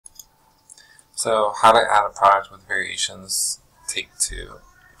So how to add a product with variations. Take 2.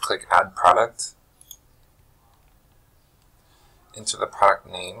 Click Add Product. Enter the product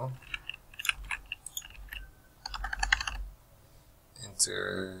name.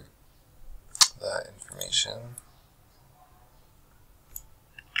 Enter the information.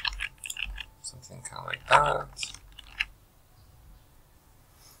 Something kind of like that.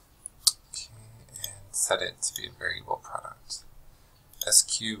 Okay, and set it to be a variable product.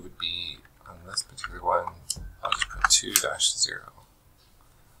 SQ would be, on this particular one, I'll just put 2-0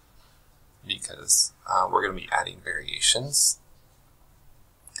 because we're going to be adding variations.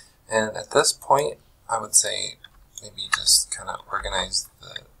 And at this point, I would say maybe just kind of organize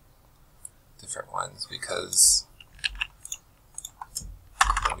the different ones because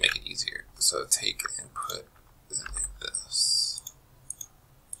it'll make it easier. So take and put it like this.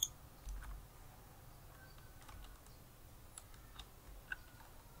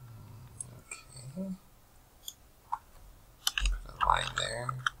 Okay. Put a line there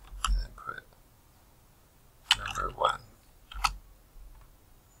and then put number 1.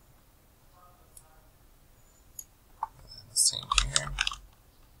 And then the same here.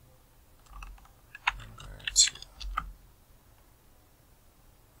 Number 2.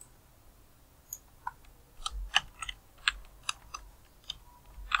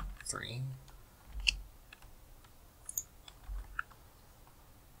 Three.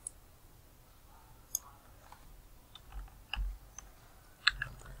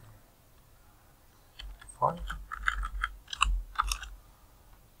 Number 4. Number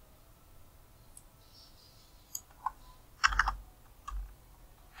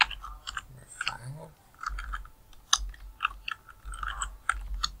 5.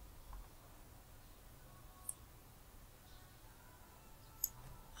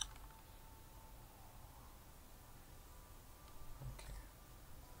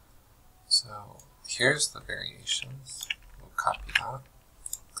 So here's the variations. We'll copy that.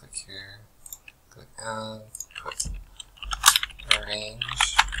 Click here. Click Add. Put Arrange.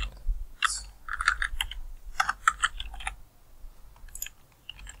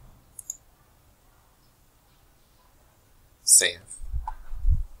 Save.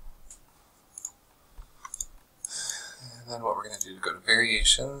 And then what we're going to do to go to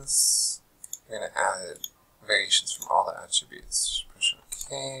variations, we're going to add variations from all the attributes. Push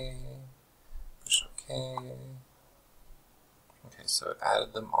OK. Push OK. Okay, so it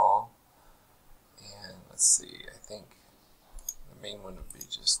added them all. And let's see, I think the main one would be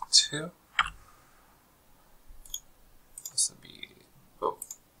just 2. This would be, oh,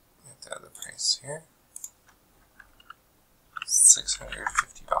 we have to add the price here.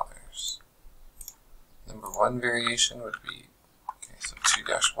 $650. Number 1 variation would be, okay, so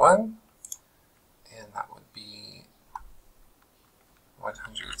 2-1, and that would be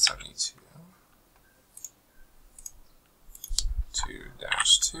 172.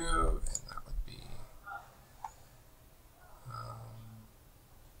 2-2, and that would be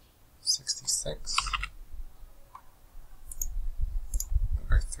 66.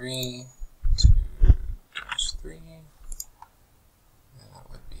 Number 3, 2-3. And that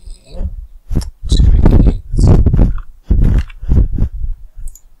would be 288.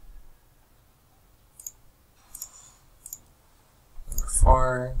 Number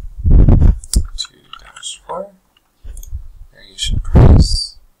 4, 2-4. Variation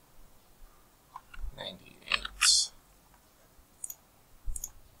price 98.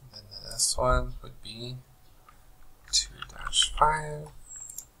 And then this one would be 2-5.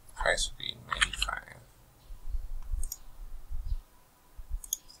 Price would be 95.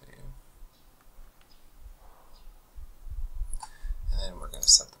 And then we're going to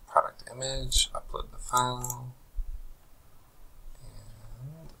set the product image, upload the file,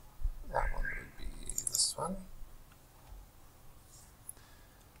 and that one would be this one.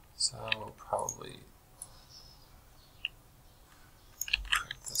 So we'll probably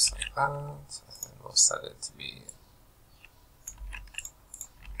put this like that, and then we'll set it to be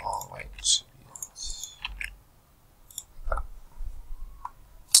all white tribute. Like that.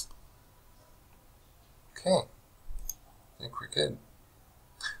 Okay, I think we're good.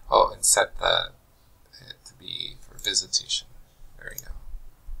 Oh, and set it to be for visitation. There we go.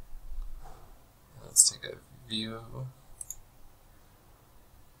 Let's take a view.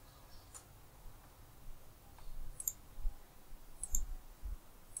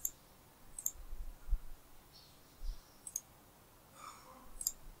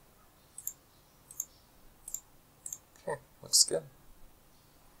 Okay, looks good.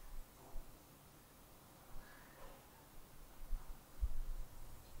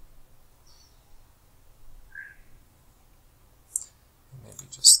 Maybe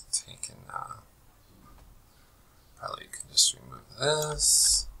just take and just remove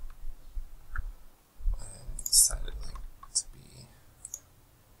this and set it like to be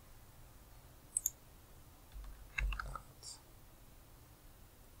like that.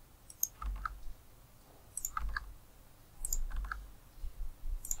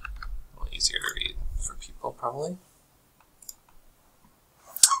 A little easier to read for people, probably.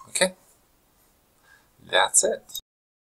 Okay, that's it.